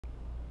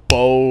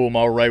Boom.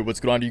 All right,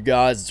 what's going on to you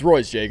guys? It's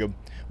Royce Jacob.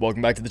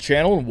 Welcome back to the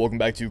channel and welcome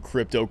back to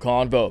Crypto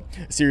Convo,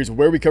 a series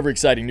where we cover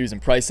exciting news and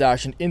price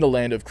action in the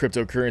land of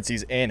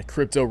cryptocurrencies and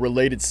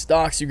crypto-related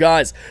stocks. You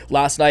guys,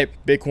 last night,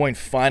 Bitcoin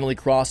finally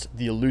crossed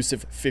the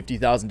elusive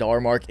 $50,000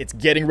 mark. It's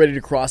getting ready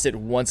to cross it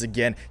once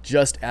again,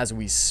 just as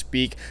we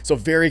speak. So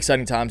very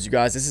exciting times, you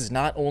guys. This is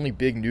not only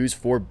big news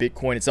for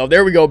Bitcoin itself.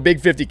 There we go, big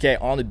 50K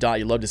on the dot.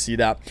 You love to see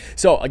that.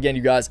 So again,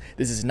 you guys,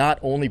 this is not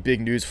only big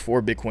news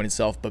for Bitcoin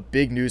itself, but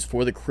big news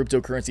for the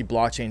cryptocurrency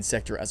blockchain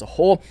sector as a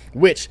whole,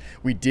 which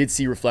we did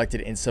see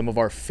reflected in some of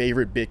our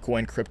favorite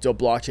Bitcoin crypto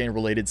blockchain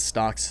related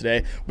stocks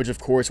today, which of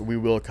course we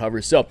will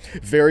cover. So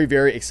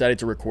very excited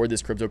to record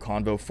this crypto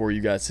convo for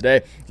you guys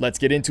today. Let's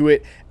get into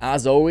it.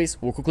 As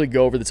always, we'll quickly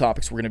go over the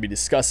topics we're going to be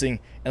discussing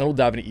and then we'll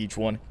dive into each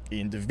one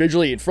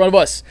individually. In front of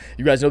us,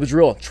 you guys know the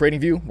drill.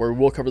 TradingView, where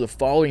we'll cover the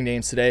following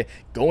names today,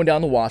 going down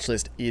the watch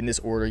list in this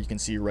order you can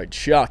see right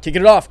here.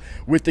 Kicking it off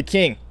with the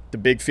king, the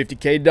big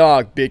 50K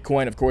dog,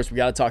 Bitcoin. Of course, we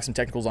got to talk some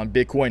technicals on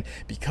Bitcoin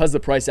because the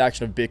price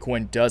action of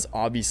Bitcoin does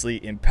obviously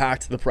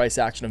impact the price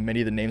action of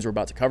many of the names we're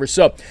about to cover.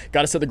 So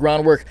got to set the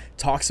groundwork,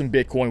 talk some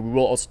Bitcoin. We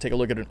will also take a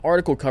look at an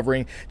article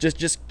covering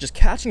just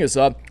catching us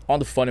up on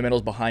the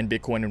fundamentals behind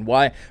Bitcoin and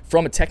why,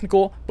 from a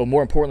technical, but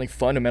more importantly,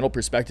 fundamental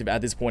perspective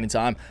at this point in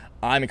time,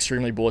 I'm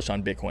extremely bullish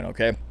on Bitcoin,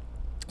 okay?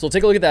 So we'll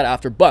take a look at that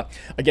after. But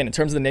again, in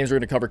terms of the names we're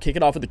going to cover, kick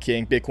it off with the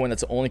king, Bitcoin.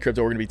 That's the only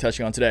crypto we're going to be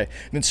touching on today.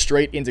 And then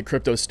straight into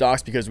crypto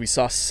stocks because we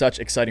saw such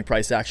exciting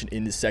price action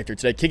in this sector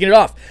today. Kicking it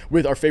off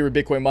with our favorite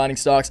Bitcoin mining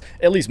stocks,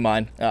 at least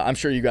mine. I'm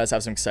sure you guys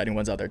have some exciting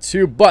ones out there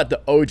too. But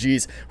the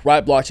OGs,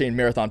 Riot Blockchain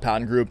Marathon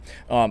Patent Group.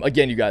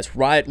 Again, you guys,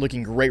 Riot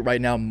looking great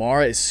right now.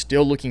 Mara is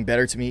still looking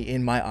better to me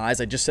in my eyes.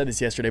 I just said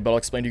this yesterday, but I'll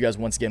explain to you guys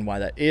once again why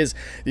that is.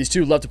 These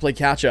two love to play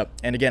catch up.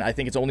 And again, I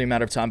think it's only a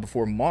matter of time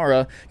before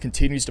Mara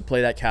continues to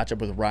play that catch up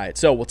with Riot.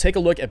 So we'll take a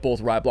look at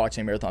both Riot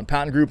Blockchain Marathon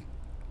Patent Group.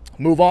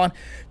 Move on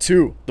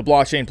to the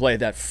blockchain play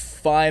that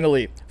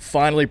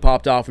finally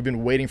popped off. We've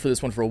been waiting for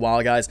this one for a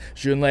while, guys.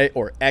 Junlei,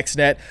 or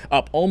XNET,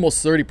 up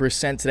almost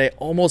 30% today,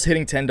 almost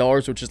hitting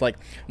 $10, which is like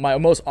my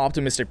most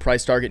optimistic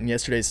price target in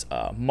yesterday's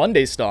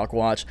Monday stock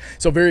watch.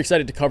 So very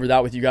excited to cover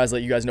that with you guys,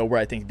 let you guys know where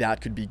I think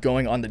that could be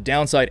going on the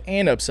downside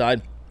and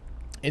upside.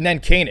 And then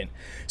Canaan.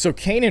 So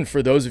Canaan,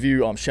 for those of you,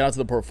 shout out to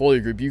the portfolio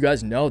group. You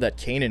guys know that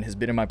Canaan has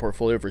been in my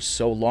portfolio for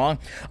so long.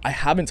 I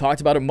haven't talked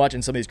about it much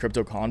in some of these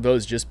crypto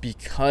convos just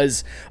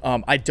because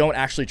I don't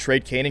actually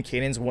trade Canaan.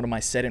 Canaan's one of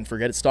my set it and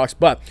forget it stocks,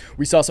 but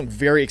we saw some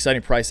very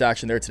exciting price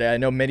action there today. I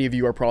know many of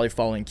you are probably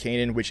following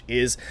Canaan, which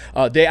is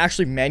they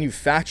actually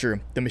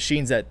manufacture the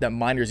machines that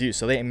miners use.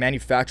 So they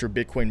manufacture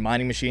Bitcoin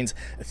mining machines,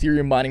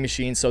 Ethereum mining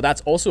machines. So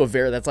that's also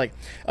that's like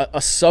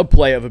a sub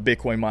play of a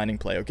Bitcoin mining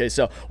play. Okay,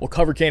 so we'll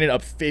cover Canaan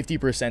up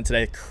 50%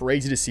 today.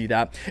 Crazy to see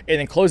that.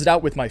 And then close it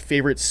out with my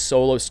favorite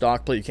solo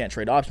stock play. You can't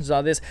trade options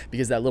on this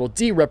because that little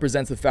D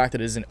represents the fact that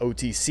it is an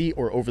OTC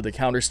or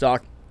over-the-counter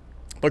stock.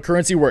 But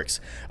currency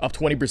works up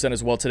 20%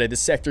 as well today.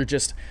 This sector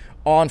just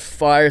on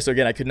fire. So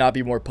again, I could not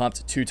be more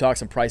pumped to talk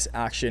some price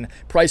action,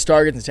 price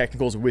targets, and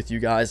technicals with you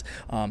guys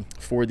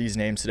for these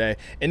names today.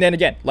 And then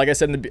again, like I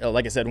said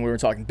when we were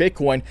talking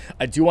Bitcoin,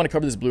 I do want to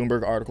cover this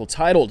Bloomberg article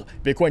titled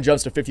 "Bitcoin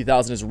Jumps to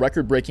 50,000 as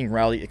Record-Breaking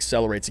Rally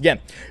Accelerates."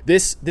 Again,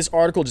 this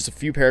article, just a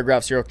few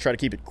paragraphs here. I'll try to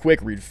keep it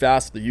quick, read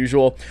fast, the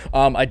usual.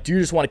 I do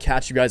just want to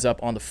catch you guys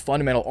up on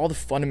all the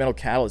fundamental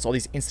catalysts, all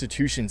these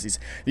institutions,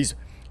 these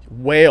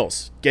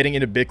whales getting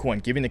into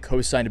Bitcoin, giving the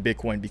cosign to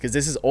Bitcoin, because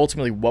this is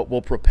ultimately what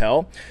will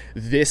propel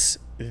this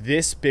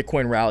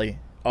Bitcoin rally,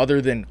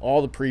 other than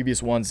all the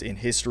previous ones in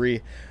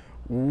history,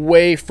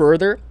 way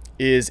further,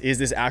 is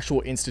this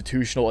actual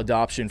institutional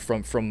adoption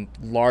from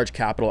large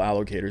capital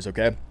allocators,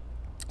 okay?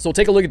 So we'll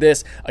take a look at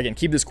this. Again,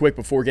 keep this quick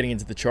before getting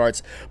into the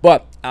charts.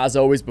 But as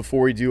always,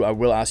 before we do, I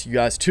will ask you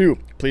guys to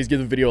please give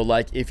the video a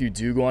like if you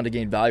do go on to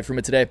gain value from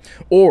it today,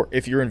 or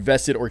if you're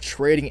invested or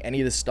trading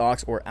any of the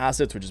stocks or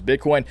assets, which is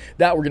Bitcoin,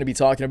 that we're going to be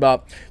talking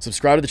about.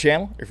 Subscribe to the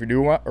channel if you're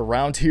new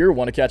around here,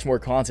 want to catch more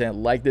content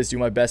like this. Do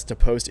my best to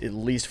post at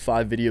least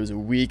 5 videos a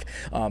week,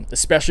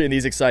 especially in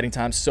these exciting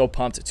times. So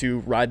pumped to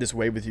ride this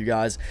wave with you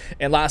guys.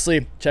 And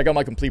lastly, check out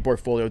my complete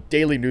portfolio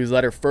daily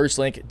newsletter. First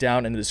link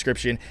down in the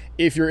description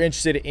if you're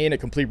interested in a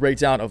complete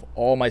breakdown of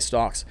all my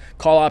stocks,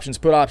 call options,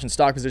 put options,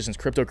 stock positions,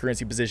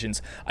 cryptocurrency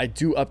positions. I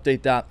do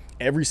update that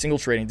every single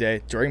trading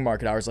day during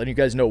market hours, letting you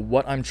guys know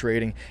what I'm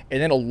trading.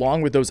 And then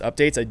along with those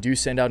updates, I do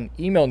send out an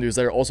email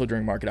newsletter also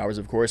during market hours,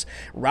 of course,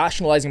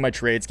 rationalizing my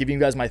trades, giving you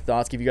guys my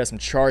thoughts, giving you guys some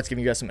charts,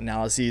 giving you guys some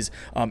analyses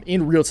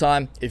in real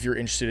time if you're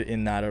interested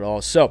in that at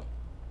all. So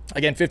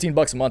again,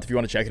 $15 a month if you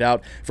want to check it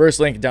out. First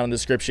link down in the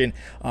description.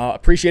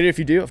 Appreciate it if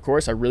you do. Of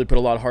course, I really put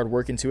a lot of hard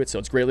work into it, so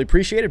it's greatly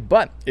appreciated.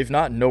 But if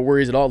not, no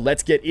worries at all.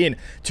 Let's get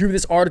into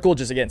this article.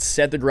 Just again,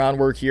 set the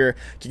groundwork here.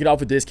 Kick it off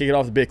with this. Kick it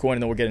off with Bitcoin,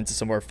 and then we'll get into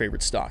some of our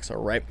favorite stocks.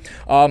 All right.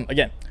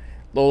 Again,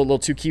 little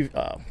two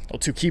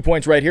key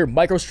points right here.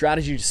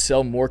 MicroStrategy to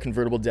sell more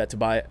convertible debt to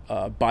buy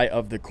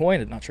of the coin.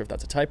 I'm not sure if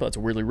that's a typo. That's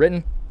weirdly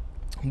written.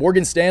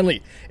 Morgan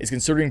Stanley is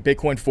considering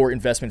Bitcoin for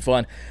investment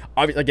fund.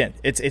 Again,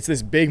 it's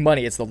this big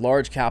money. It's the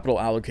large capital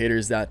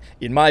allocators that,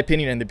 in my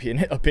opinion and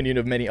the opinion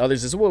of many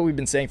others, this is what we've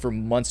been saying for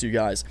months, you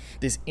guys.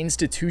 This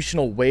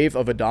institutional wave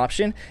of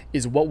adoption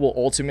is what will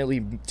ultimately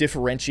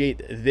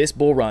differentiate this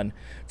bull run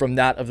from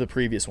that of the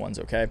previous ones,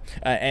 okay?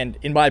 And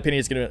in my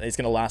opinion, it's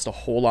gonna last a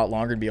whole lot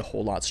longer and be a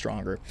whole lot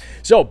stronger.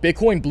 So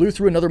Bitcoin blew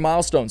through another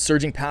milestone,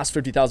 surging past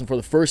 50,000 for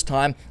the first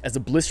time as the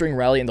blistering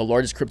rally in the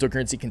largest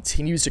cryptocurrency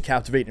continues to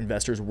captivate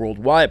investors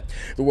worldwide.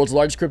 The world's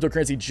largest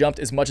cryptocurrency jumped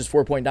as much as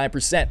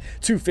 4.9%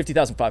 to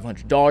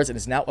 $50,500 and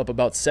is now up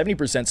about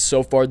 70%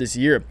 so far this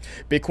year.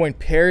 Bitcoin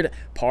paired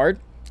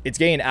its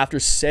gain after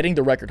setting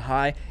the record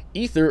high.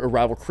 Ether, a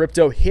rival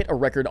crypto, hit a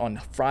record on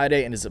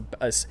Friday and is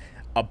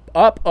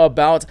up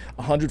about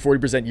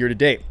 140% year to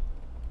date.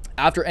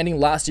 After ending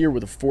last year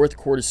with a fourth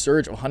quarter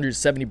surge of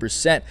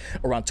 170%,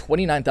 around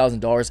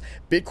 $29,000,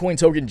 Bitcoin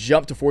token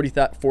jumped to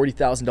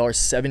 $40,000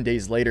 7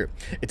 days later.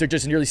 It took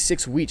just nearly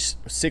 6 weeks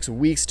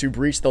to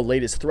breach the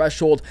latest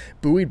threshold,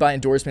 buoyed by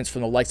endorsements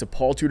from the likes of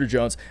Paul Tudor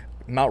Jones,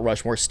 Mount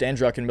Rushmore, Stan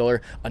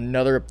Druckenmiller,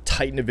 another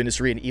titan of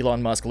industry, and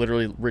Elon Musk,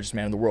 literally richest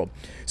man in the world.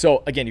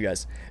 So again, you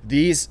guys,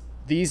 these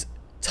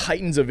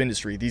titans of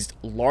industry, these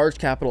large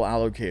capital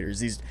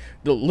allocators,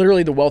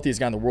 literally the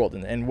wealthiest guy in the world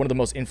and one of the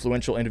most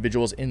influential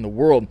individuals in the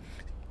world,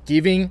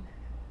 giving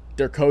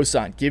their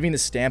cosign, giving the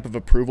stamp of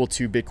approval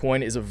to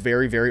Bitcoin is a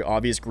very, very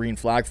obvious green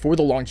flag for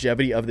the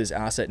longevity of this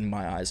asset in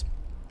my eyes.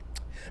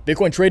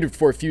 Bitcoin traded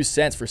for a few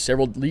cents for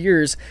several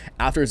years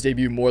after its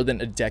debut more than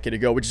a decade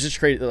ago, which is just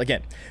crazy.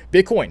 Again,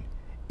 Bitcoin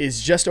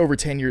is just over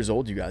 10 years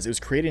old, you guys. It was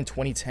created in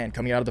 2010,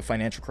 coming out of the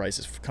financial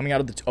crisis, coming out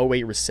of the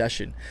 2008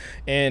 recession.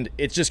 And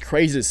it's just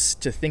crazy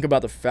to think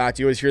about the fact,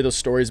 you always hear those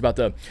stories about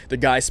the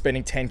guy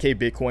spending 10K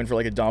Bitcoin for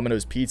like a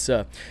Domino's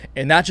pizza.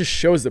 And that just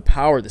shows the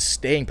power, the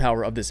staying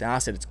power of this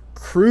asset. It's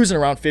cruising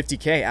around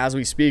 50K as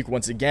we speak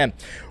once again,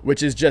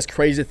 which is just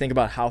crazy to think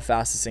about how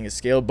fast this thing is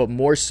scaled. But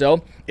more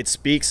so, it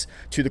speaks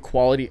to the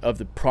quality of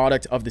the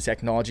product, of the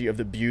technology, of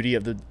the beauty,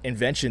 of the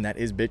invention that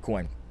is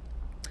Bitcoin.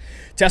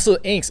 Tesla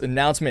Inc.'s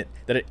announcement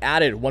that it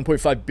added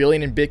 $1.5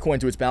 billion in Bitcoin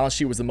to its balance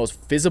sheet was the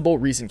most visible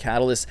recent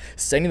catalyst,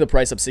 sending the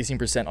price up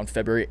 16% on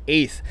February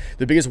 8th,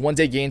 the biggest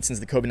one-day gain since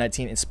the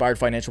COVID-19 inspired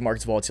financial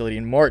markets volatility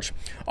in March.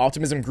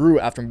 Optimism grew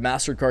after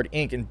MasterCard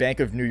Inc. and Bank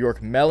of New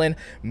York Mellon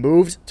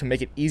moved to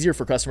make it easier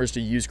for customers to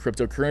use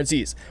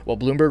cryptocurrencies, while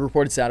Bloomberg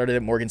reported Saturday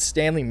that Morgan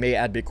Stanley may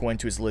add Bitcoin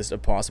to its list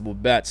of possible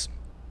bets.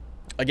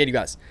 Again, you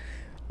guys,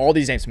 all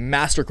these names: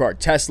 MasterCard,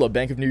 Tesla,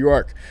 Bank of New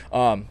York,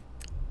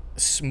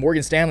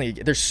 Morgan Stanley,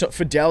 there's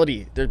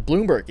Fidelity, there's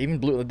Bloomberg,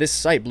 even this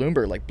site,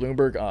 Bloomberg, like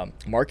Bloomberg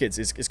Markets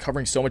is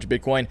covering so much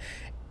Bitcoin.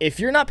 If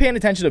you're not paying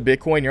attention to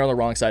Bitcoin, you're on the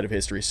wrong side of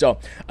history. So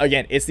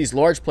again, it's these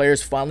large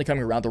players finally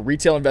coming around. The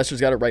retail investors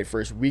got it right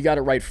first. We got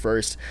it right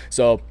first.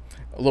 So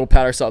a little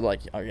pat ourselves,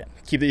 like, again,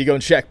 keep the ego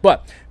in check,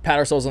 but pat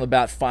ourselves on the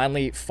back.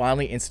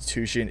 Finally,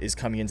 institution is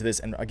coming into this,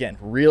 and again,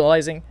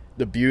 realizing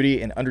the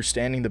beauty and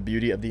understanding the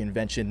beauty of the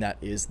invention that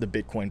is the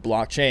Bitcoin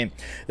blockchain.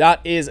 That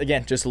is,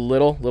 again, just a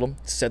little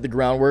set the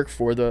groundwork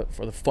for the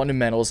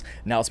fundamentals.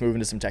 Now let's move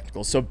into some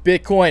technicals. So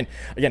Bitcoin,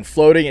 again,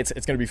 floating. It's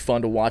going to be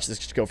fun to watch this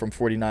just go from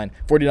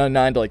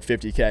 49.9 to like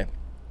 50K.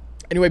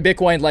 Anyway,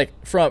 Bitcoin,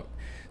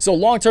 so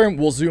long term,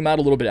 we'll zoom out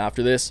a little bit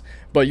after this,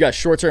 but you got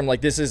short term,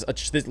 like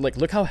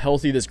look how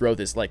healthy this growth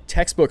is, like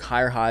textbook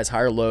higher highs,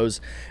 higher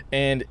lows.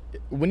 And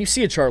when you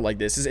see a chart like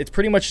this, it's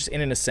pretty much just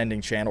in an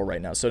ascending channel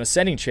right now. So an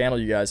ascending channel,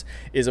 you guys,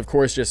 is of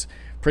course just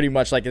pretty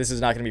much like, this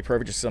is not going to be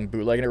perfect, just some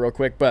bootlegging it real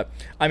quick, but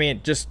I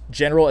mean, just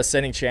general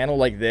ascending channel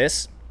like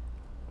this.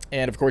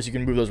 And of course you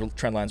can move those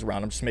trend lines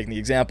around. I'm just making the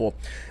example.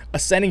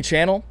 Ascending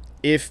channel,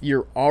 if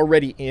you're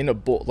already in a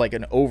bull, like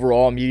an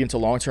overall medium to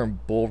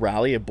long-term bull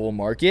rally, a bull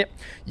market,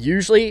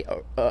 usually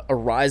a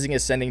rising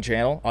ascending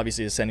channel,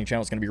 obviously ascending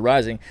channel is going to be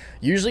rising,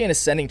 usually an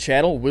ascending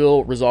channel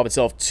will resolve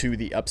itself to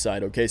the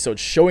upside, okay? So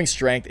it's showing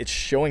strength, it's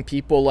showing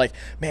people like,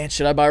 man,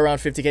 should I buy around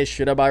 50K?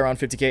 Should I buy around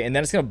 50K? And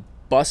then it's going to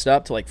bust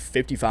up to like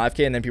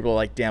 55K, and then people are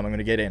like, damn, I'm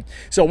gonna get in.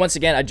 So once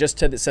again, I just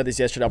said this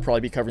yesterday, I'll probably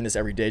be covering this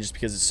every day just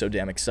because it's so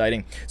damn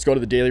exciting. Let's go to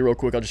the daily real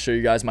quick. I'll just show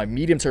you guys my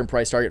medium-term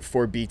price target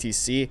for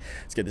BTC.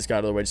 Let's get this guy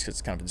out of the way just because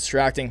it's kind of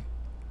distracting.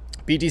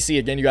 BTC,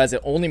 again, you guys,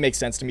 it only makes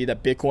sense to me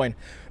that Bitcoin,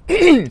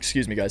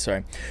 excuse me, guys,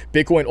 sorry.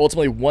 Bitcoin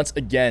ultimately, once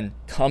again,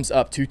 comes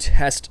up to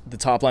test the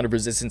top line of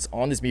resistance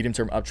on this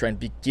medium-term uptrend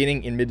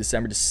beginning in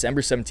mid-December.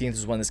 December 17th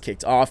is when this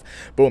kicked off.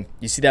 Boom.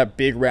 You see that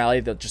big rally,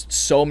 that just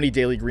so many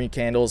daily green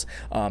candles.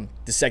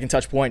 The second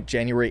touch point,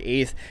 January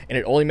 8th. And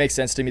it only makes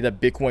sense to me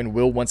that Bitcoin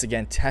will once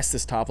again test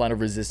this top line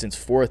of resistance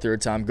for a third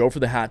time, go for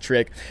the hat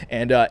trick.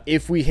 And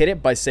if we hit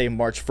it by, say,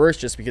 March 1st,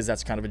 just because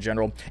that's kind of a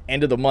general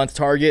end of the month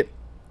target,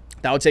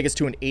 That would take us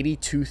to an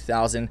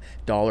 $82,000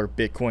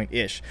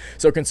 Bitcoin-ish.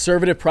 So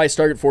conservative price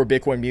target for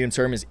Bitcoin medium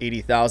term is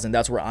 80,000.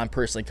 That's where I'm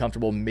personally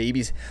comfortable,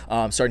 maybe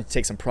starting to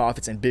take some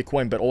profits in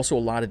Bitcoin, but also a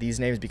lot of these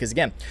names, because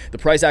again, the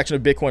price action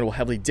of Bitcoin will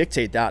heavily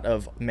dictate that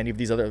of many of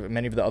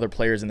the other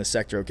players in the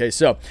sector. Okay,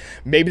 so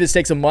maybe this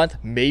takes a month,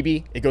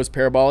 maybe it goes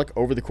parabolic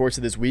over the course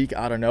of this week.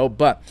 I don't know,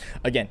 but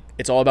again,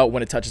 it's all about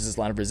when it touches this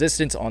line of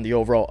resistance on the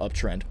overall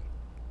uptrend.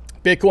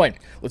 Bitcoin.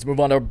 Let's move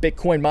on to our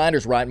Bitcoin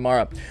miners, Riot and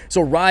Mara.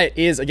 So Riot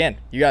is, again,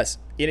 you guys,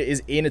 it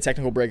is in a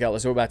technical breakout.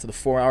 Let's go back to the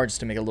 4 hour just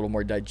to make it a little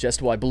more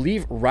digestible. I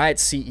believe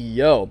Riot's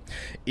CEO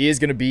is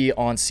going to be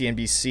on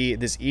CNBC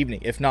this evening,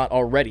 if not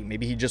already.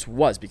 Maybe he just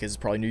was, because it's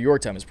probably New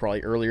York time. It's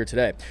probably earlier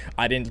today.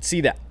 I didn't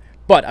see that,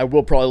 but I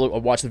will probably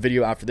watch the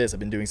video after this.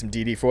 I've been doing some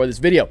DD for this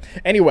video.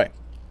 Anyway,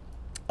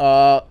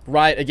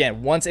 Riot,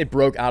 again, once it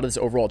broke out of this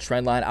overall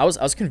trend line, I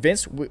was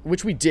convinced,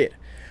 which we did.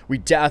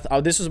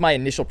 This was my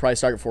initial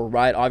price target for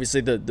Riot. Obviously,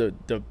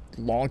 the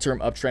long-term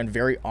uptrend,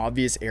 very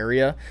obvious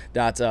area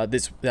that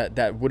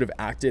that would have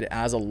acted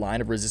as a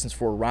line of resistance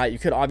for Riot. You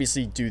could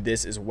obviously do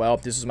this as well.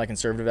 This is my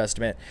conservative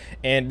estimate,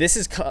 and this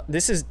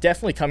is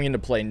definitely coming into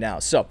play now.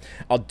 So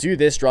I'll do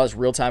this, draw this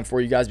real time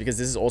for you guys, because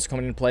this is also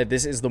coming into play.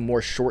 This is the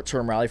more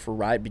short-term rally for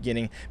Riot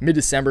beginning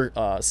mid-December,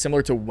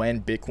 similar to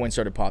when Bitcoin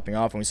started popping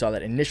off, and we saw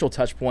that initial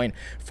touch point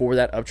for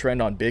that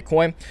uptrend on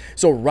Bitcoin.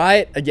 So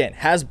Riot, again,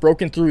 has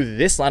broken through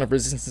this line of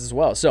resistance as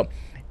well. So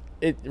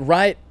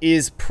Riot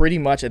is pretty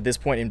much at this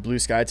point in blue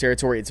sky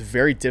territory. It's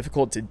very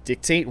difficult to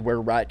dictate where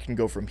Riot can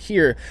go from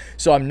here,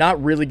 so I'm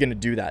not really going to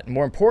do that.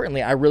 More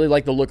importantly, I really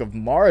like the look of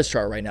Mara's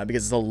chart right now,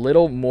 because it's a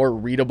little more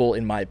readable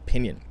in my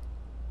opinion.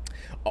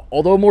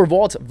 Although more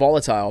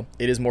volatile,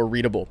 it is more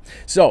readable.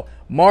 So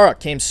Mara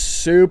came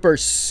super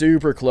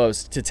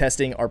close to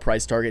testing our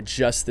price target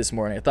just this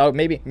morning. I thought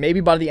maybe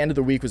by the end of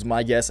the week was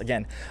my guess.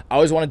 Again, I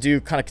always want to do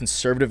kind of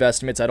conservative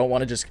estimates. I don't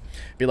want to just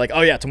be like,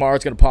 oh yeah, tomorrow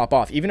it's going to pop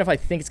off. Even if I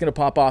think it's going to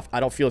pop off,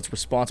 I don't feel it's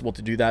responsible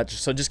to do that.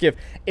 So just give,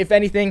 if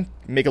anything,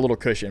 make a little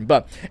cushion.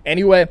 But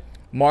anyway,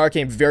 Mara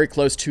came very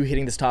close to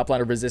hitting this top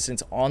line of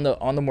resistance on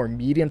the more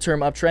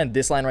medium-term uptrend.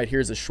 This line right here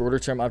is a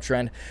shorter-term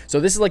uptrend. So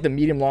this is like the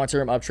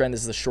medium-long-term uptrend.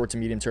 This is the short to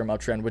medium-term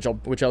uptrend,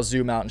 which I'll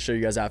zoom out and show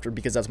you guys after,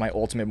 because that's my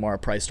ultimate Mara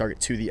price target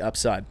to the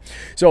upside.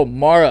 So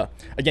Mara,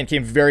 again,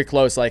 came very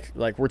close. Like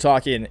we're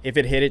talking, if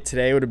it hit it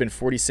today, it would have been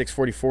 46,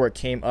 44. It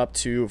came up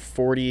to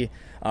 40,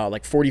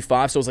 like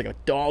 45. So it was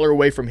like $1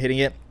 away from hitting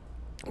it,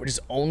 which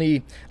is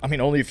only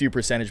a few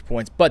percentage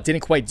points, but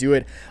didn't quite do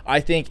it. I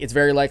think it's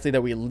very likely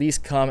that we at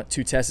least come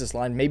to test this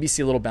line, maybe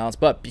see a little bounce,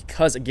 but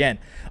because, again,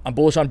 I'm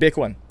bullish on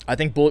Bitcoin. I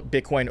think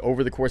Bitcoin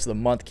over the course of the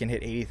month can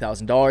hit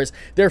 $80,000.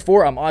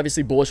 Therefore, I'm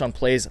obviously bullish on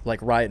plays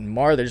like Riot and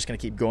Mara. They're just going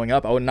to keep going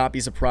up. I would not be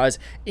surprised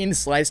in the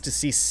slice to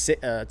see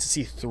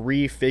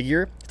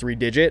three-digit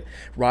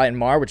Riot and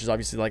Mara, which is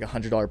obviously like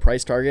 $100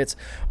 price targets.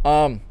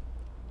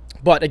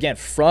 But again,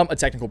 from a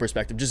technical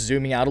perspective, just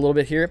zooming out a little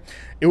bit here,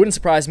 it wouldn't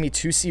surprise me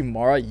to see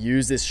Mara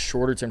use this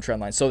shorter term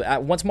trend line. So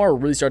once Mara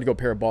really started to go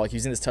parabolic,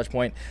 using this touch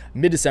point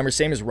mid-December,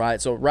 same as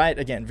Riot. So Riot,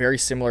 again, very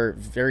similar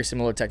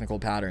technical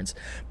patterns.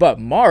 But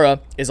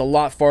Mara is a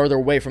lot farther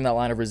away from that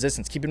line of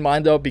resistance. Keep in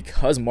mind though,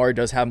 because Mara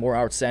does have more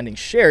outstanding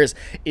shares,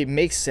 it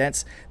makes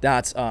sense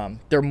that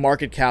their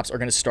market caps are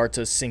going to start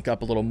to sync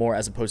up a little more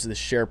as opposed to the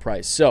share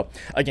price. So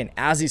again,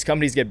 as these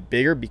companies get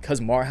bigger, because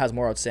Mara has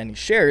more outstanding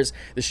shares,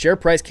 the share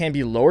price can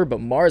be lower, but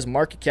Mara's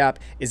market cap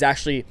is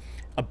actually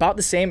about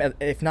the same,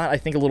 if not, I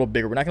think a little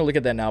bigger. We're not going to look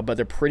at that now, but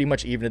they're pretty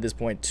much even at this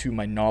point to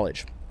my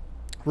knowledge.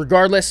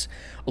 Regardless,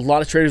 a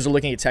lot of traders are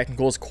looking at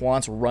technicals.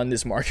 Quants run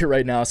this market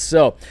right now.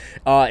 So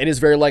it is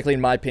very likely,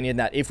 in my opinion,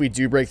 that if we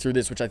do break through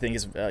this, which I think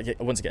is,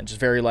 once again, just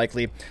very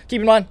likely. Keep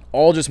in mind,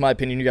 all just my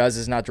opinion, you guys.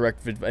 This is not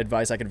direct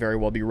advice. I could very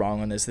well be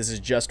wrong on this. This is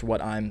just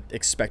what I'm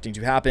expecting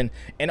to happen.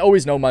 And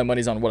always know my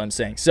money's on what I'm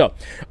saying. So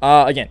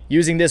again,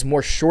 using this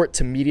more short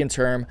to medium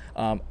term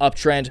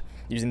uptrend,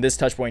 using this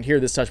touch point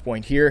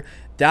here,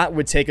 that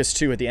would take us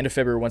to, at the end of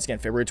February, once again,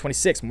 February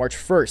 26th, March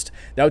 1st,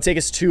 that would take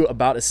us to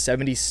about a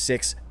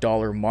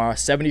 $76 Mara,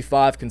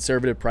 75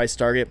 conservative price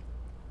target.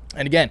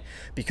 And again,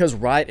 because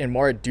Riot and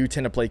Mara do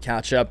tend to play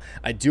catch up,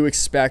 I do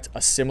expect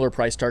a similar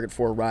price target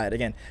for Riot.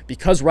 Again,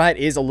 because Riot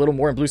is a little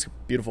more in blue,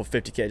 beautiful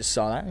 50K, I just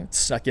saw that, it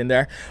snuck in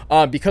there.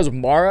 Because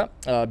Mara,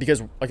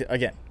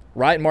 again,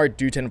 Riot and Mara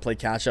do tend to play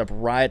catch up.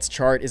 Riot's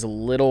chart is a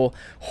little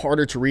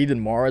harder to read than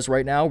Mara's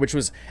right now, which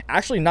was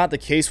actually not the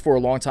case for a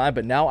long time,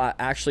 but now I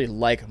actually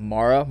like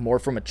Mara more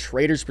from a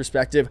trader's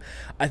perspective.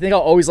 I think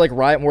I'll always like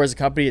Riot more as a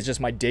company. It's just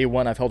my day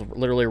one. I've held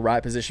literally a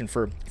Riot position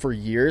for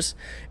years,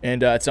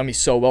 and it's done me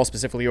so well,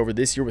 specifically over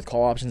this year with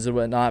call options and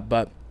whatnot.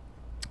 But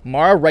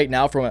Mara right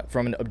now,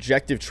 from an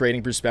objective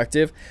trading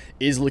perspective,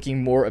 is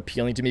looking more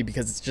appealing to me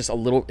because it's just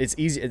it's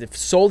easy,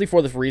 solely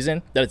for the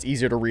reason that it's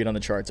easier to read on the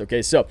charts.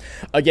 Okay, so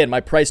again, my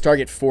price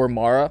target for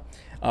Mara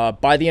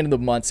by the end of the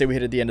month, say we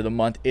hit at the end of the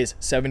month, is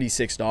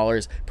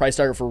 $76. Price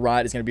target for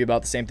Riot is going to be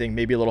about the same thing,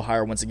 maybe a little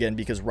higher once again,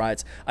 because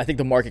Riot's, I think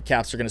the market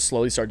caps are going to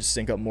slowly start to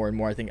sync up more and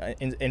more. I think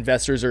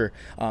investors are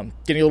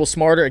getting a little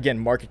smarter. Again,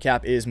 market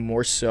cap is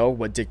more so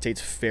what dictates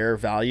fair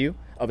value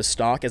of a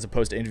stock as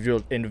opposed to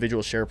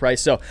individual share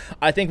price. So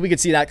I think we could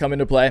see that come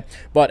into play.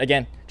 But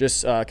again,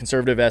 just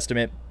conservative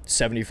estimate,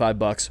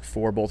 $75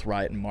 for both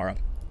Riot and Mara.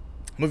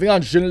 Moving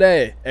on,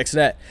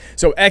 XNET.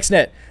 So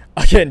XNET,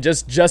 again,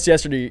 just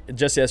yesterday,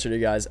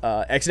 guys,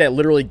 XNET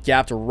literally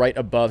gapped right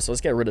above. So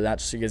let's get rid of that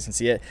just so you guys can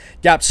see it.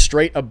 Gapped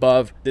straight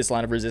above this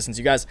line of resistance,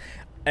 you guys.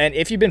 And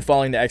if you've been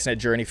following the XNET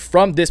journey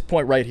from this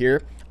point right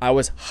here, I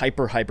was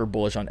hyper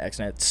bullish on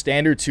XNET.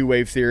 Standard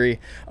two-wave theory.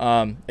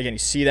 Again, you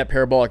see that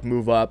parabolic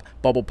move up,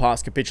 bubble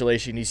pops,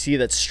 capitulation. You see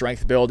that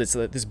strength build. It's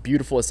this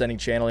beautiful ascending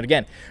channel. And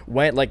again,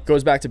 when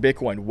goes back to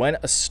Bitcoin, when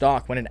a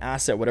stock, when an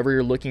asset, whatever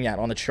you're looking at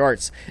on the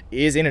charts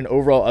is in an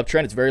overall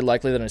uptrend, it's very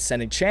likely that an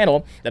ascending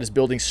channel that is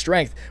building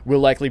strength will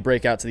likely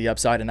break out to the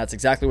upside. And that's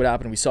exactly what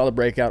happened. We saw the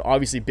breakout.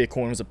 Obviously,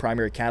 Bitcoin was a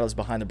primary catalyst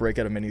behind the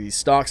breakout of many of these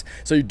stocks.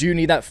 So you do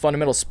need that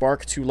fundamental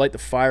spark to light the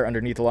fire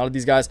underneath a lot of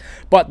these guys.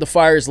 But the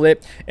fire is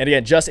lit. And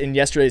again, just in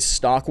yesterday's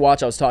stock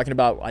watch, I was talking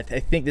about, I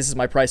think this is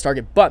my price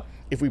target, but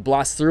if we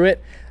blast through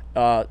it,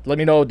 let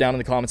me know down in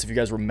the comments if you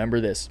guys remember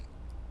this.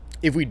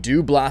 If we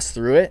do blast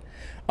through it,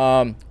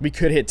 we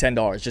could hit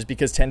 $10 just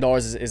because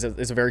 $10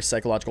 is a very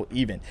psychological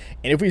even.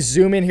 And if we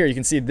zoom in here, you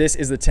can see this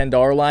is the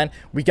 $10 line.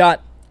 We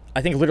got,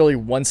 I think, literally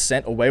 1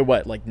 cent away,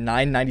 what, like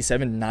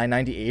 $9.97,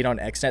 $9.98 on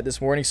XNET this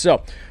morning.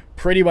 So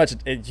pretty much,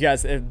 you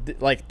guys,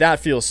 like, that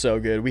feels so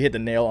good. We hit the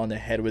nail on the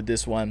head with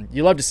this one.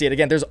 You love to see it.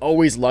 Again, there's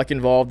always luck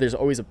involved. There's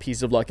always a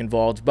piece of luck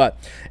involved. But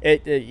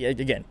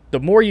again, the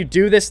more you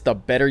do this, the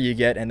better you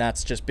get. And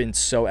that's just been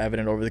so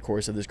evident over the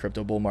course of this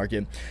crypto bull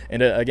market.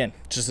 And again,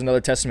 just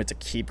another testament to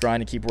keep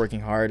grinding, keep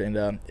working hard,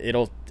 and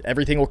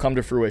everything will come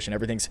to fruition.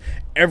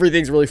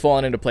 Everything's really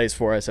falling into place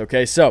for us.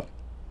 Okay, so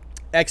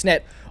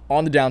XNET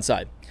on the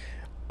downside.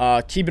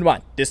 Keep in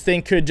mind, this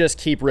thing could just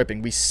keep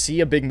ripping. We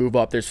see a big move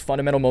up. There's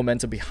fundamental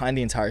momentum behind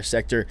the entire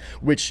sector,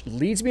 which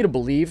leads me to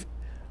believe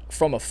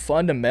from a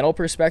fundamental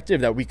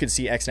perspective that we could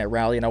see XNET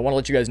rally. And I want to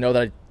let you guys know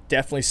that I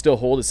definitely still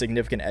hold a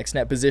significant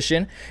XNET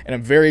position, and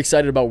I'm very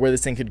excited about where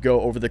this thing could go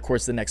over the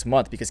course of the next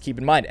month, because keep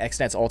in mind,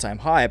 XNET's all-time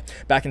high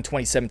back in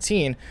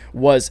 2017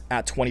 was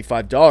at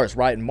 $25.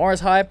 Riot and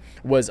Mara's high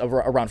was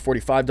around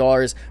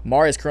 $45.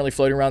 Mara is currently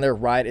floating around there.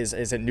 Riot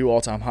is at new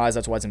all-time highs.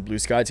 That's why it's in blue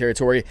sky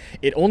territory.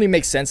 It only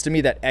makes sense to me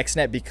that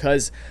XNET,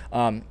 because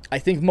I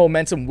think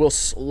momentum will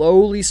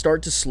slowly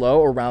start to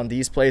slow around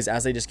these plays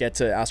as they just get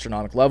to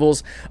astronomical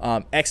levels.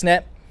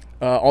 XNET,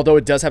 although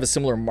it does have a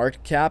similar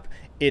market cap,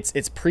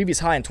 its previous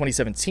high in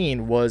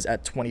 2017 was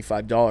at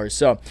 $25.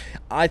 So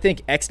I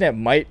think XNET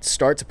might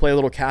start to play a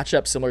little catch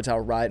up, similar to how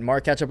Riot and Mara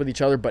catch up with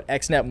each other, but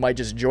XNET might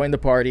just join the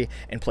party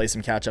and play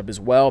some catch up as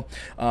well.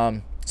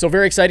 So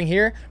very exciting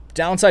here.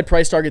 Downside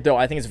price target, though,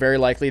 I think it's very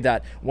likely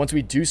that once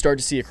we do start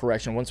to see a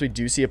correction, once we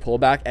do see a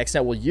pullback,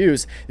 XNET will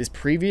use this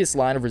previous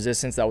line of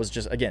resistance that was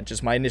just, again,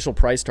 just my initial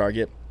price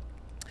target,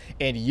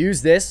 and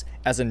use this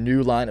as a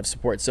new line of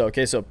support. So,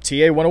 okay, so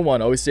TA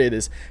 101, always say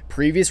this,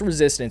 previous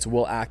resistance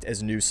will act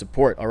as new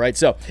support. All right,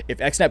 so if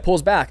XNET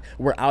pulls back,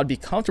 where I would be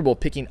comfortable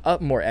picking up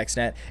more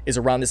XNET is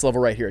around this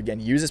level right here. Again,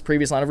 use this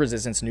previous line of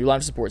resistance, new line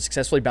of support,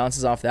 successfully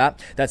bounces off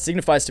that. That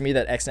signifies to me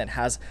that XNET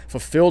has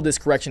fulfilled this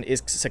correction,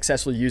 is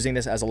successfully using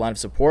this as a line of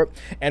support,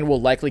 and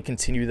will likely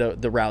continue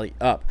the rally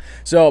up.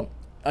 So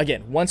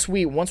again, once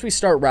we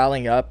start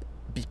rallying up,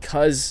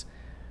 because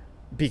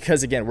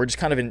again, we're just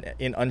kind of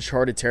in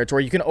uncharted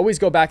territory. You can always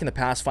go back in the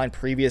past, find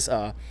previous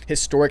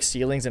historic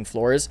ceilings and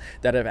floors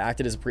that have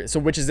acted as so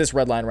which is this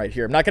red line right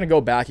here. I'm not going to go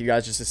back, you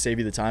guys, just to save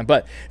you the time,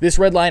 but this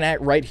red line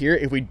right here,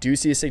 if we do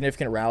see a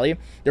significant rally,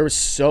 there was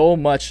so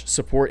much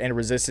support and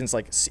resistance,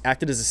 like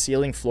acted as a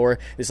ceiling floor.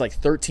 This like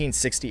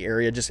 1360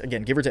 area, just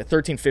again, give or take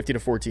 $13.50 to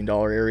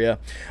 $14 area,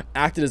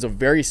 acted as a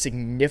very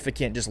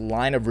significant just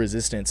line of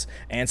resistance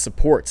and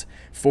support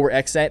for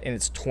XNET in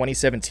its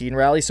 2017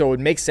 rally. So it would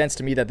make sense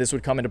to me that this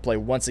would come into play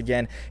once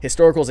again.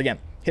 Historicals, again,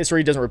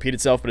 history doesn't repeat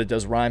itself, but it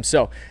does rhyme.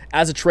 So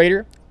as a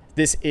trader,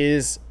 this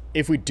is,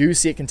 if we do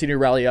see it continue to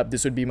rally up,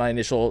 this would be my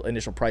initial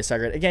price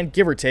target. Again,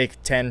 give or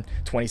take 10,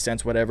 20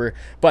 cents, whatever.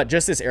 But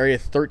just this area,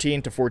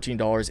 $13 to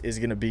 $14 is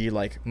going to be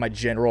like my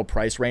general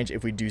price range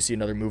if we do see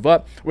another move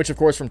up, which of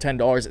course from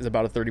 $10 is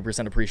about a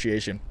 30%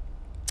 appreciation.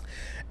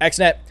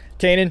 XNET,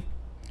 Canaan.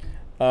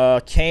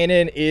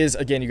 Canaan is,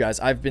 again, you guys,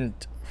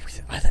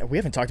 we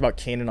haven't talked about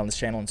Canaan on this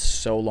channel in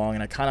so long,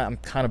 and I'm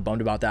kind of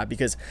bummed about that,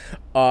 because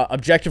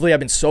objectively I've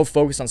been so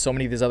focused on so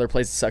many of these other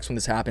plays. It sucks when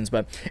this happens,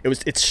 but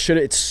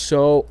it's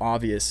so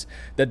obvious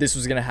that this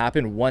was going to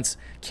happen once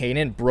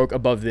Canaan broke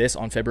above this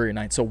on February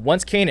 9th. So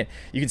once Canaan,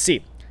 you can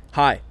see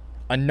high,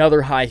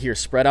 another high here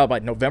spread out by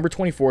November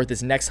 24th,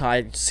 this next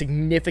high,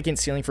 significant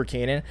ceiling for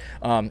Canaan.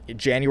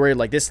 January,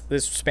 like this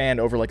spanned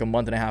over like a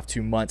month and a half,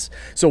 2 months.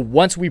 So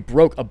once we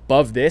broke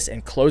above this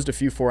and closed a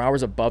few 4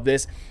 hours above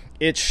this,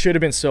 it should have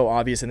been so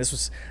obvious. And this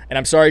was, and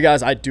I'm sorry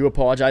guys, I do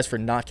apologize for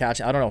not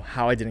catching. I don't know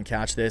how I didn't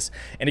catch this.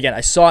 And again,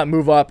 I saw it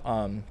move up.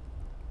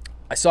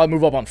 I saw it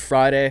move up on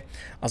Friday. I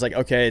was like,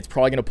 okay, it's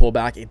probably gonna pull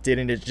back. It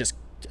didn't. It just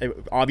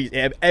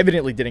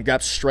evidently didn't.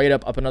 Gap straight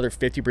up another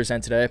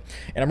 50% today,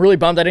 and I'm really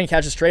bummed I didn't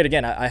catch this trade.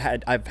 Again,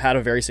 I've had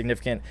a very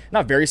significant,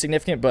 not very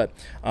significant, but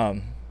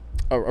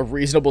a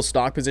reasonable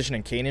stock position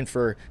in Canaan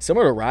for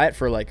similar to Riot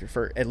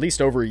for at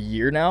least over a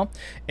year now.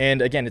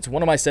 And again, it's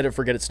one of my set it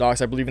forget it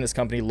stocks. I believe in this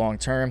company long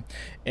term,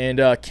 and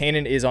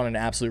Canaan is on an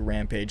absolute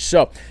rampage.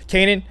 So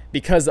Canaan,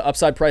 because the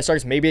upside price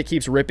targets, maybe it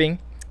keeps ripping.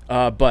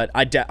 But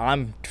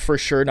I'm for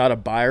sure not a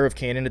buyer of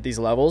Canaan at these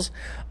levels.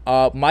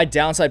 My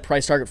downside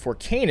price target for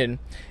Canaan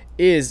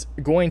is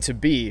going to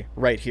be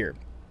right here.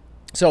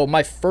 So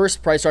my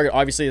first price target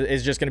obviously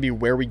is just going to be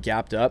where we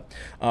gapped up,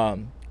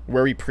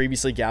 where we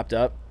previously gapped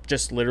up,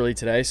 just literally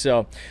today.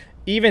 So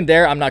even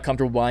there, I'm not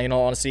comfortable buying, in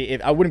all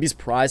honesty. I wouldn't be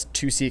surprised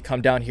to see it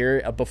come down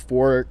here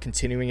before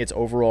continuing its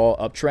overall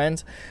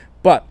uptrend.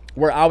 But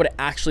where I would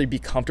actually be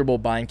comfortable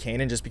buying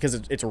Canaan, just because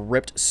it's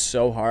ripped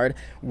so hard,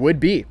 would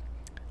be,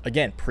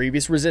 again,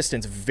 previous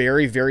resistance,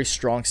 very, very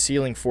strong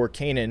ceiling for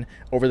Canaan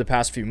over the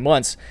past few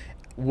months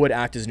would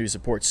act as new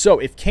support. So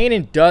if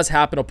Canaan does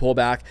happen to pull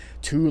back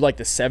to like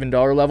the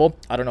 $7 level,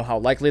 I don't know how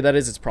likely that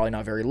is. It's probably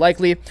not very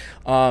likely.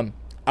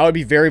 I would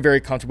be very,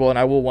 very comfortable, and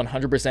I will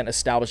 100%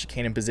 establish a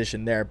Canaan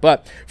position there.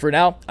 But for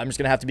now, I'm just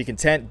going to have to be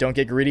content. Don't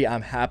get greedy.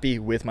 I'm happy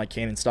with my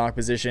Canaan stock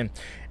position.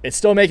 It's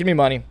still making me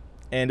money,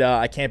 and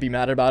I can't be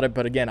mad about it.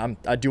 But again,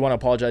 I do want to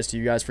apologize to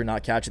you guys for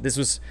not catching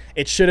it.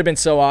 It should have been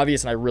so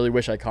obvious, and I really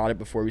wish I caught it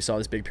before we saw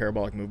this big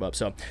parabolic move up.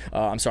 So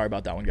I'm sorry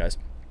about that one, guys.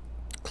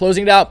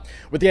 Closing it out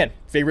with, again,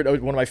 one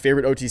of my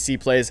favorite OTC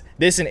plays.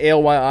 This and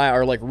ALYI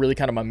are like really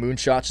kind of my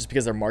moonshots just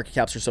because their market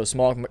caps are so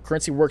small.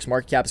 CurrencyWorks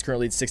market cap is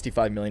currently at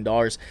 $65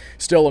 million.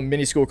 Still a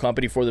minuscule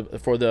company for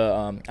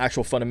the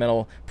actual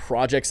fundamental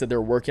projects that they're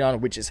working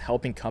on, which is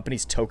helping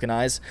companies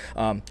tokenize,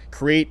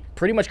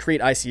 pretty much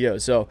create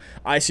ICOs. So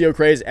ICO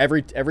craze,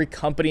 every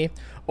company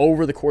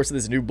over the course of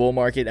this new bull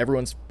market,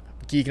 everyone's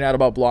geeking out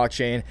about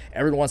blockchain.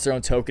 Everyone wants their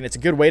own token. It's a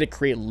good way to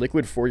create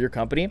liquid for your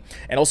company,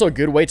 and also a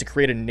good way to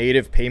create a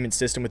native payment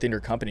system within your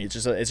company.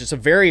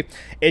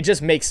 It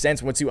just makes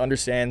sense once you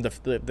understand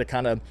the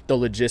kind of the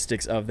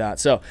logistics of that.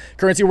 So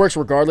CurrencyWorks,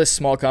 regardless,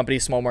 small company,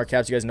 small market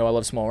caps. You guys know I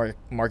love small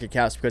market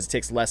caps because it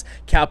takes less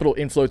capital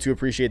inflow to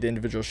appreciate the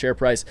individual share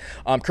price.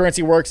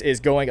 CurrencyWorks is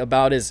going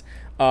about as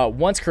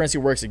once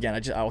CurrencyWorks, again,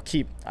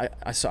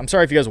 I'm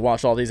sorry if you guys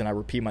watched all these and I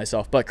repeat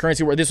myself, but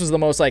CurrencyWorks, this was the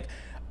most like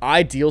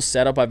ideal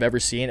setup I've ever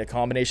seen. A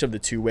combination of the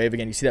two wave.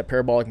 Again, you see that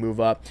parabolic move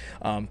up,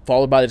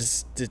 followed by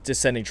the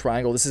descending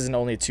triangle. This isn't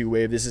only a two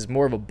wave. This is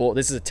more of a bull.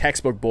 This is a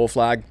textbook bull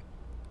flag.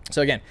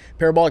 So again,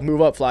 parabolic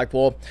move up,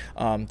 flagpole,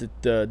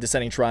 the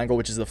descending triangle,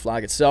 which is the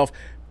flag itself.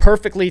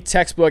 Perfectly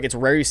textbook. It's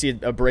rare you see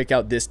a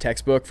breakout this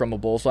textbook from a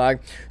bull flag.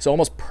 So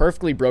almost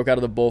perfectly broke out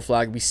of the bull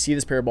flag. We see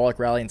this parabolic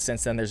rally, and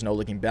since then there's no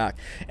looking back.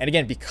 And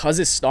again, because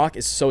this stock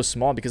is so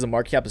small, because the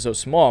market cap is so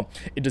small,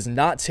 it does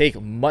not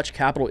take much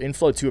capital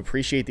inflow to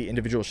appreciate the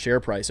individual share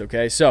price.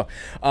 Okay, so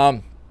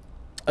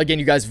again,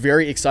 you guys,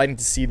 very exciting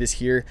to see this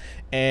here.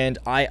 And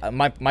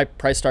my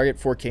price target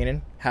for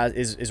Canaan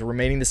is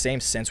remaining the same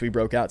since we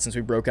broke out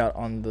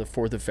on the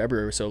 4th of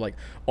February. So like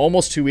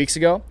almost 2 weeks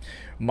ago.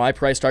 My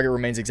price target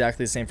remains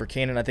exactly the same for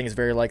Canaan. I think it's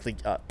very likely,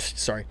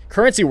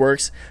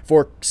 CurrencyWorks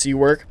for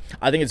CWRK.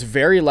 I think it's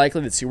very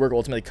likely that CWRK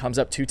ultimately comes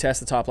up to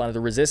test the top line of the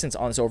resistance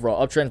on this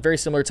overall uptrend. Very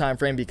similar time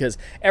frame because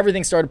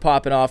everything started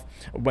popping off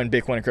when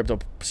Bitcoin and crypto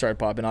started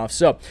popping off.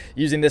 So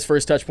using this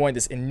first touch point,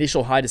 this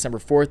initial high December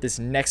 4th, this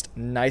next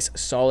nice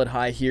solid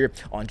high here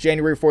on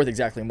January 4th,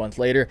 exactly a month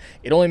later,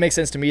 it only makes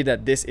sense to me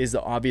that this is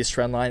the obvious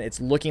trend line.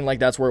 It's looking like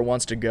that's where it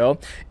wants to go.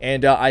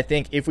 And I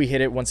think if we hit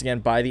it once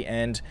again by the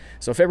end,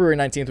 so February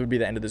 19th would be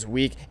the end of this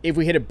week. If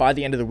we hit it by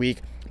the end of the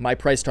week, my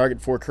price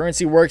target for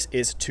CurrencyWorks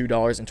is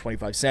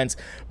 $2.25.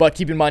 But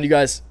keep in mind, you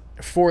guys,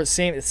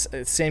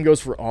 same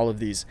goes for all of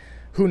these.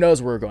 Who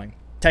knows where we're going?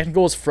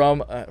 Technicals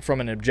from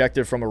an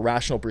objective, from a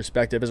rational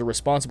perspective, as a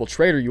responsible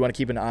trader, you want to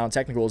keep an eye on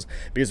technicals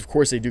because, of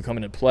course, they do come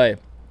into play.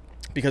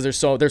 Because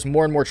there's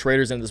more and more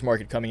traders in this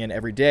market coming in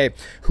every day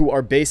who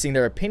are basing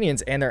their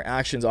opinions and their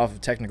actions off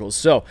of technicals.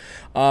 So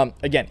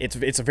again,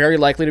 it's very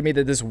likely to me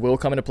that this will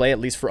come into play at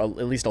least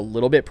a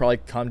little bit, probably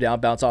come down,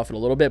 bounce off it a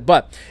little bit.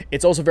 But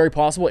it's also very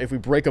possible if we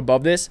break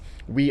above this,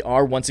 we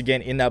are once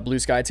again in that blue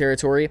sky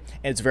territory,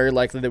 and it's very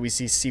likely that we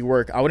see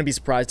CWRK. I wouldn't be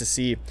surprised to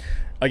see,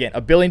 again,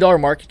 $1 billion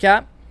market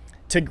cap.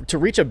 To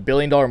reach $1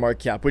 billion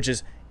market cap, which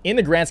is, in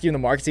the grand scheme of the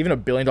markets, even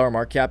 $1 billion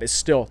market cap is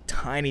still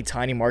tiny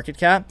market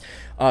cap.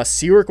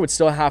 CWRK would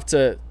still have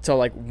to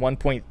like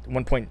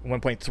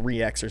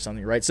 1.3x or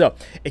something, right? So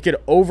it could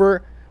it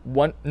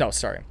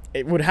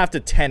would have to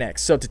 10x.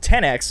 So to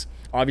 10x,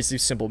 obviously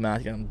simple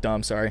math, I'm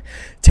dumb, sorry.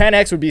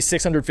 10x would be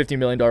 $650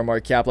 million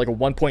market cap. Like a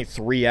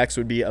 1.3x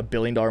would be $1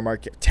 billion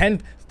market.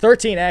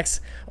 13x,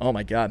 oh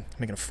my god, I'm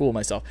making a fool of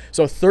myself.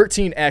 So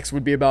 13x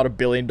would be about $1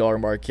 billion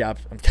market cap.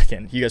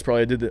 Again, you guys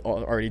probably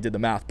already did the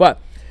math,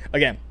 but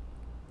again,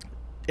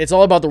 it's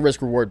all about the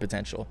risk-reward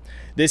potential.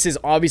 This is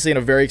obviously in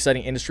a very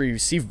exciting industry. You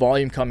see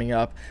volume coming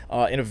up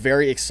in a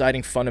very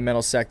exciting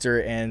fundamental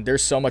sector, and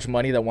there's so much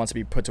money that wants to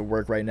be put to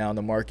work right now in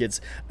the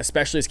markets,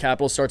 especially as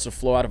capital starts to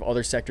flow out of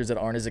other sectors that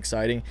aren't as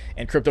exciting,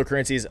 and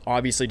cryptocurrency is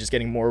obviously just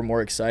getting more and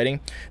more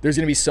exciting. There's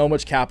going to be so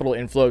much capital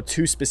inflow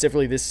to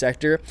specifically this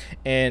sector,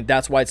 and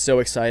that's why it's so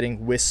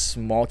exciting with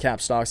small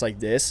cap stocks like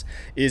this,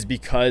 is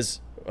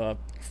because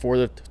for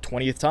the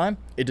 20th time,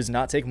 it does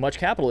not take much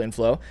capital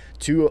inflow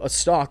to a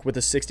stock with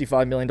a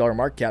 $65 million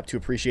market cap to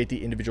appreciate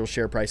the individual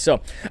share price.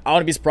 So I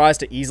wouldn't be surprised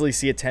to easily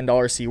see a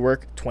 $10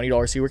 C-work,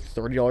 $20 C-work,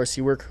 $30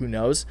 C-work, who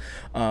knows?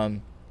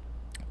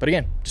 But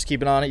again, just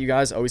keep an eye on it, you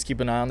guys. Always keep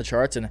an eye on the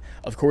charts. And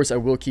of course, I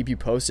will keep you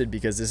posted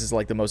because this is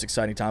like the most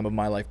exciting time of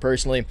my life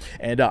personally.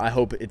 And I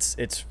hope it's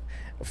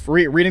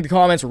reading the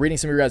comments or reading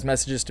some of your guys'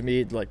 messages to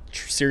me, like,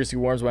 seriously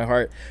warms my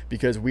heart,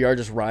 because we are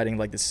just riding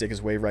like the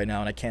sickest wave right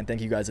now. And I can't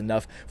thank you guys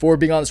enough for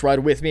being on this ride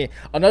with me.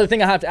 Another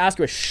thing I have to ask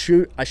you,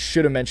 I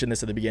should have mentioned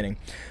this at the beginning.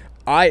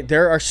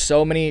 There are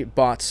so many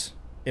bots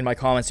in my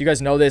comments. You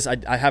guys know this.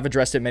 I have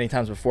addressed it many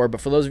times before, but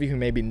for those of you who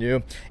may be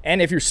new,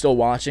 and if you're still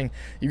watching,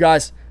 you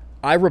guys,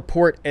 I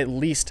report at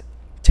least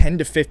 10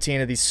 to 15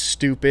 of these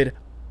stupid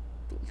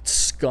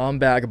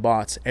scumbag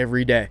bots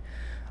every day.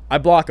 I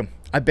block them,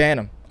 I ban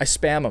them, I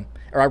spam them,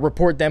 or I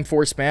report them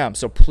for spam.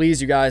 So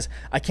please, you guys,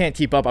 I can't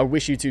keep up. I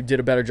wish YouTube did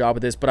a better job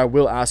with this, but I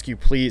will ask you,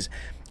 please,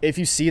 if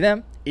you see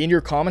them in your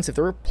comments, if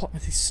they're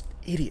these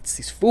idiots,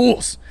 these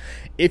fools,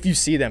 if you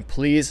see them,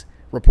 please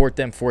report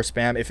them for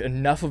spam. If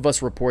enough of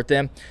us report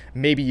them,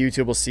 maybe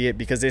YouTube will see it,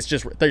 because it's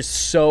just,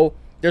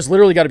 there's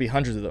literally got to be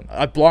hundreds of them.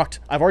 I've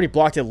already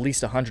blocked at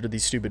least 100 of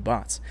these stupid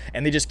bots,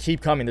 and they just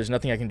keep coming. There's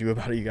nothing I can do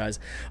about it, you guys.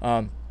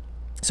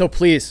 So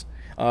please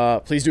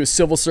do a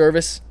civil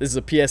service. This is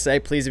a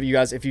PSA. Please,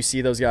 if you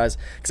see those guys,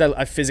 because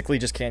I physically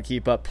just can't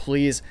keep up,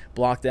 please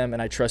block them,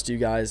 and I trust you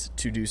guys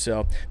to do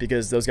so,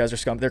 because those guys are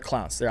scum. They're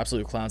clowns. They're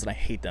absolute clowns, and I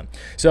hate them.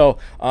 So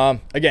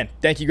again,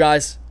 thank you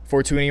guys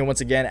for tuning in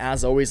once again.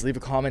 As always, leave a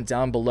comment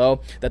down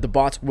below that the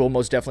bots will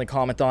most definitely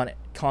comment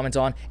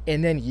on,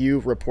 and then you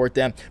report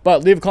them.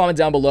 But leave a comment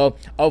down below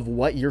of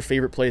what your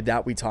favorite play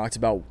that we talked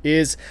about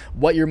is,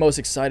 what you're most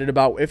excited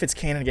about. If it's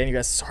Canaan, again, you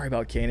guys, sorry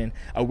about Canaan.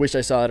 I wish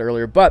I saw that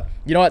earlier, but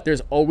you know what?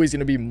 There's always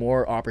going to be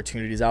more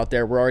opportunities out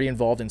there. We're already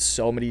involved in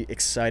so many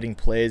exciting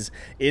plays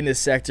in this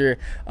sector.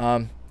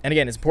 And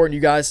again, it's important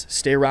you guys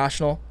stay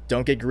rational.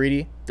 Don't get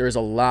greedy. There's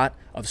a lot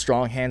of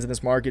strong hands in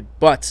this market,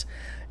 but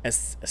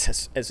as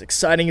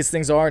exciting as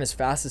things are and as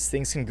fast as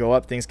things can go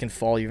up, things can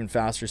fall even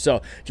faster.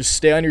 So just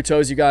stay on your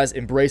toes, you guys.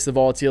 Embrace the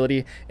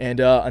volatility. And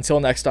until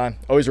next time,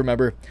 always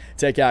remember,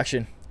 take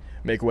action,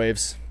 make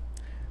waves.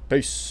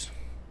 Peace.